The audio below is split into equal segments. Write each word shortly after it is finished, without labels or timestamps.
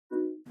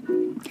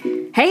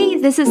Hey,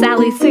 this is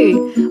Ali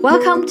Su.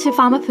 Welcome to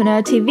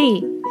Pharmapreneur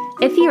TV.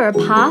 If you're a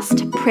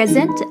past,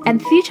 present,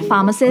 and future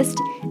pharmacist,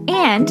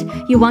 and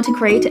you want to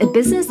create a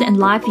business and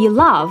life you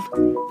love,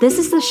 this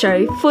is the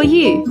show for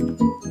you.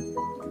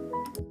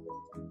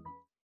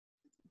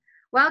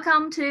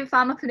 Welcome to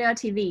Pharmapreneur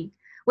TV.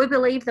 We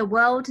believe the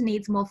world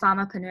needs more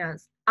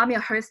pharmapreneurs. I'm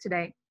your host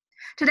today.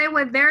 Today,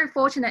 we're very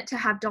fortunate to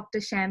have Dr.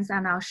 Shams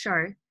on our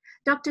show.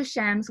 Dr.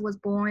 Shams was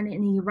born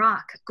in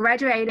Iraq,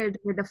 graduated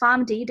with a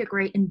PharmD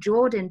degree in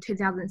Jordan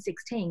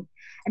 2016,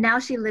 and now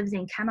she lives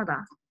in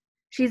Canada.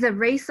 She's a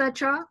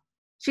researcher.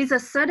 She's a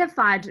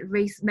certified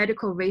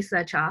medical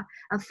researcher,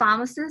 a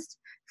pharmacist,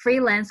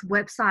 freelance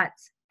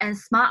websites, and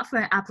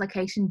smartphone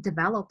application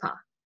developer.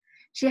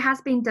 She has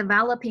been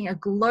developing a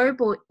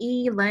global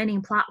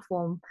e-learning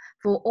platform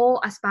for all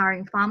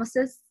aspiring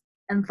pharmacists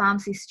and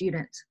pharmacy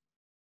students.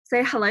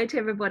 Say hello to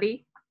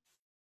everybody.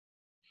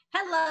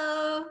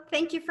 Hello,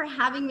 thank you for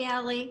having me,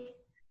 Ali.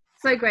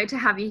 So great to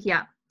have you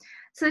here.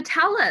 So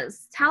tell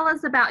us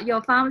about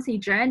your pharmacy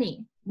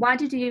journey. Why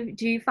did you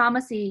do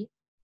pharmacy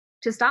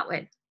to start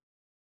with?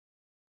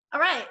 All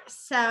right,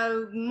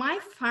 so my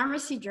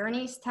pharmacy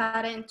journey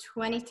started in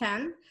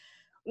 2010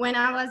 when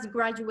I was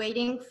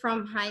graduating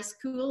from high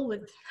school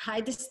with high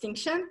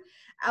distinction.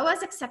 I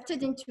was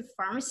accepted into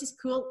pharmacy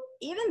school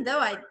even though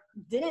I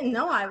didn't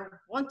know what I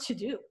want to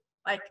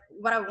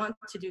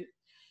do.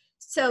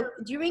 So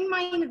during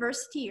my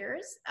university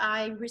years,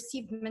 I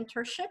received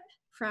mentorship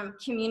from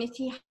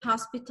community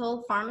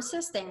hospital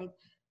pharmacists and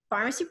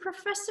pharmacy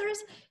professors.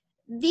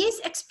 These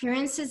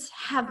experiences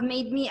have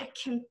made me a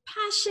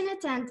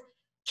compassionate and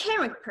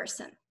caring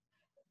person.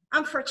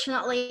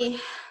 Unfortunately,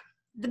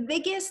 the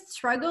biggest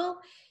struggle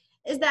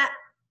is that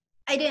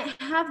I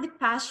didn't have the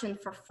passion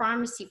for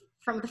pharmacy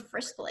from the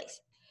first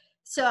place.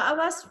 So I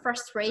was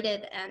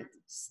frustrated and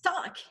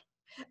stuck.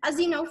 As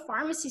you know,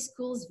 pharmacy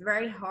school is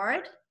very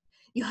hard.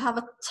 You have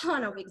a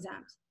ton of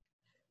exams.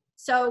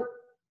 So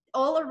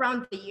all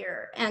around the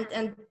year,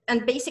 and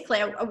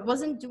basically I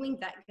wasn't doing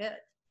that good,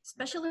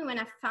 especially when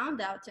I found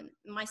out in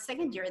my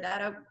second year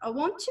that I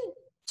want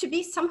to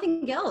be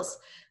something else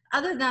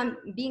other than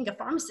being a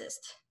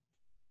pharmacist.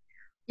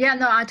 Yeah,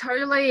 no, I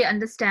totally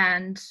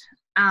understand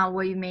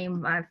what you mean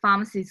by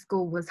pharmacy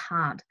school was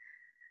hard.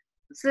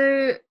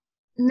 So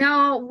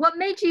now, what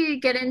made you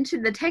get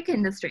into the tech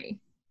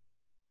industry?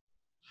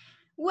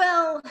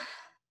 Well,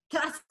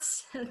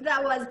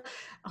 that was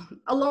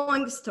a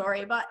long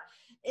story, but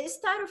it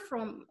started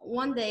from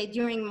one day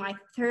during my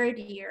third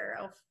year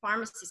of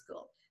pharmacy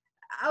school.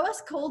 I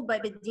was called by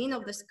the dean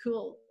of the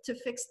school to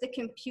fix the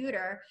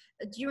computer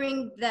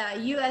during the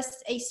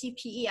US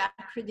ACPE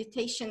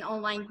accreditation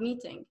online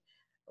meeting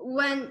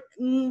when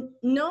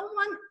no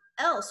one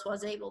else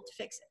was able to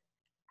fix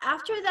it.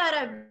 After that,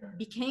 I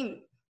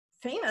became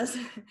famous.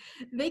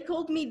 They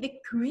called me the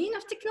queen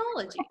of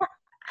technology.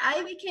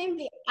 I became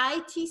the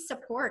IT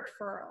support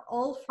for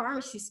all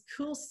pharmacy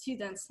school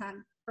students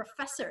and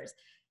professors.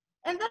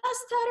 And that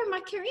started my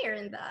career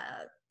in the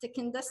tech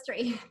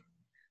industry.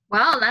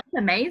 Wow, that's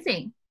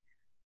amazing.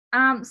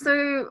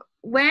 So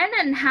when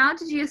and how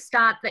did you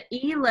start the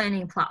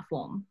e-learning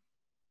platform?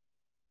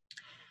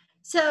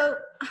 So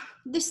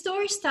the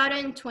story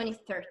started in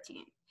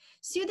 2013.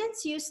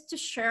 Students used to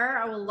share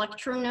our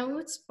lecture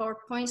notes,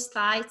 PowerPoint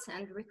slides,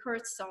 and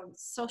records on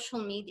social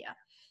media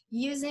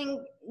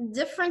using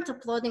different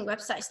uploading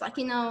websites like,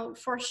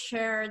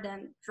 ForShared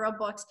and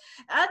Dropbox.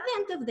 At the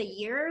end of the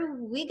year,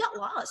 we got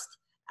lost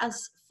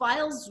as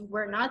files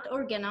were not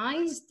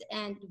organized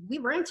and we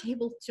weren't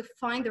able to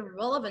find the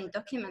relevant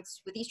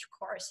documents with each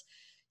course.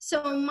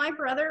 So my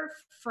brother,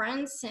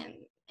 friends,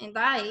 and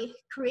I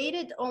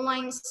created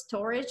online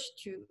storage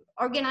to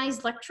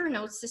organize lecture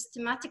notes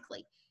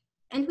systematically.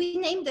 And we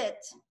named it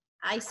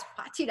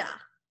iSpatula.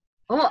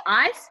 Oh,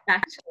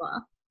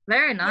 iSpatula.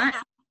 Very nice.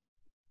 Yeah.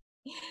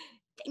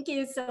 Thank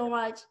you so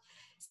much.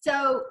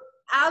 So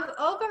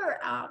over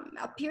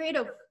a period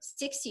of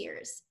 6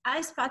 years,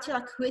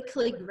 iSpatula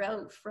quickly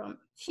grew from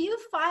few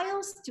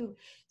files to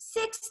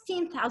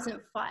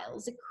 16,000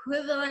 files,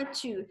 equivalent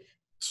to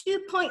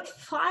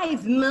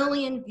 2.5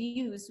 million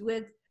views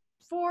with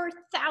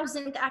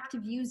 4,000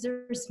 active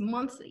users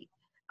monthly.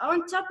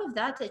 On top of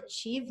that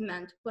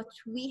achievement, what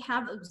we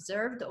have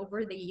observed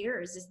over the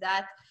years is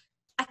that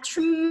a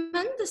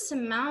tremendous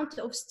amount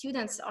of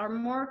students are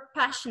more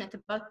passionate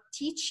about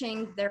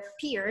teaching their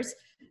peers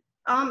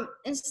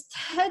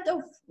instead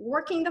of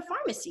working the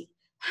pharmacy.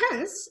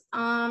 Hence,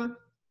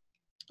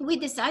 we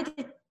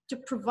decided to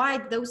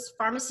provide those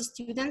pharmacy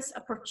students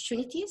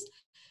opportunities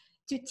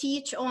to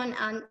teach on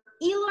an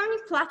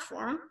e-learning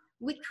platform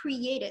we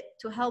created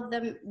to help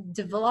them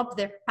develop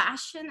their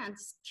passion and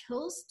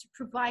skills to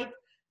provide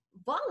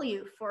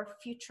value for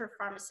future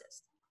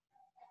pharmacists.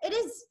 It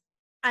is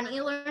an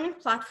e-learning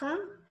platform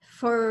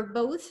for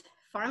both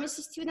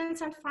pharmacy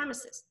students and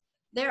pharmacists.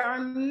 There are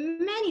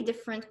many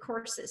different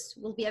courses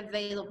will be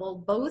available,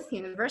 both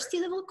university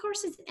level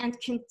courses and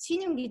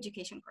continuing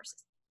education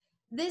courses.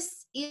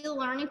 This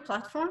e-learning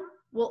platform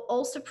will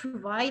also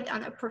provide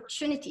an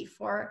opportunity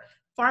for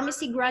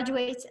pharmacy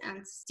graduates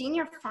and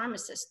senior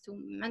pharmacists to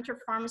mentor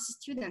pharmacy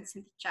students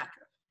in the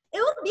chapter. It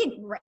would be a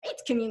great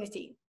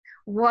community.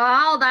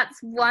 Wow, that's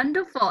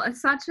wonderful.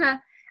 It's such an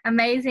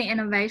amazing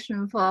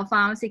innovation for a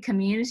pharmacy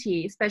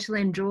community,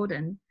 especially in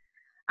Jordan.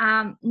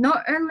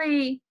 Not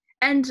only,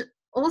 and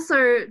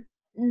also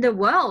in the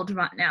world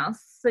right now.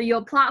 So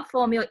your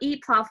platform, your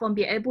e-platform,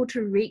 be able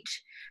to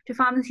reach to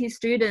pharmacy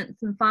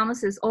students and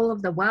pharmacists all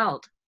over the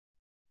world.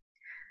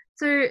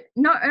 So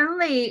not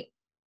only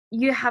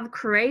you have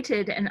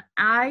created an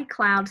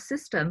iCloud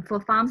system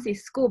for pharmacy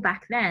school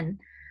back then,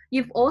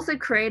 you've also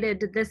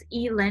created this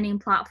e-learning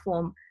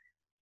platform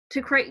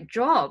to create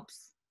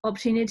jobs,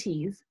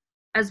 opportunities,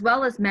 as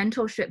well as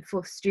mentorship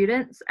for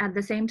students, at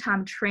the same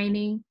time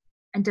training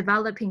and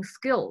developing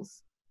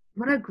skills.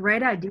 What a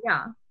great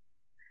idea.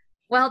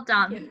 Well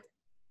done.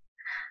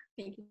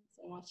 Thank you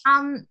so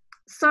much.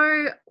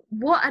 So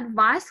what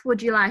advice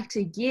would you like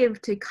to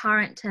give to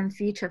current and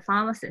future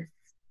pharmacists?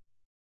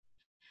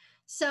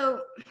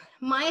 So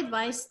my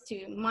advice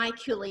to my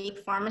colleague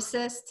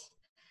pharmacist,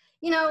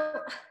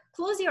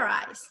 close your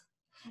eyes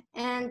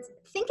and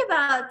think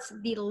about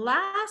the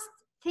last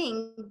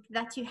thing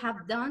that you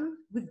have done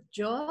with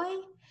joy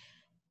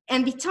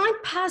and the time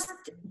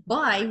passed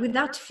by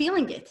without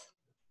feeling it.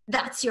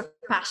 That's your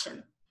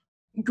passion.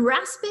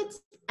 Grasp it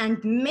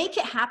and make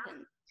it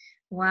happen.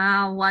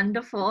 Wow,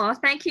 wonderful.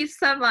 Thank you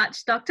so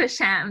much, Dr.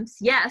 Shams.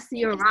 Yes,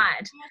 you're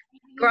right.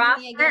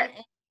 Grasp it.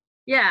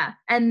 Yeah,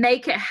 and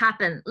make it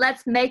happen.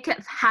 Let's make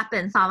it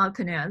happen,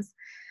 pharmapreneurs.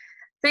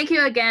 Thank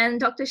you again,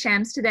 Dr.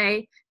 Shams,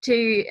 today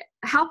to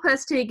help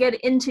us to get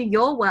into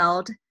your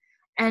world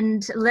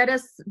and let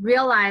us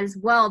realize,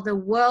 well, the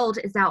world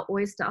is our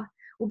oyster.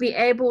 We'll be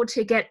able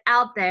to get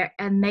out there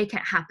and make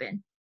it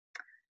happen.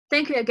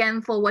 Thank you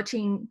again for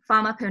watching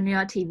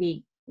Pharmapreneur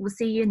TV. We'll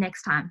see you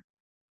next time.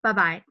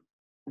 Bye-bye.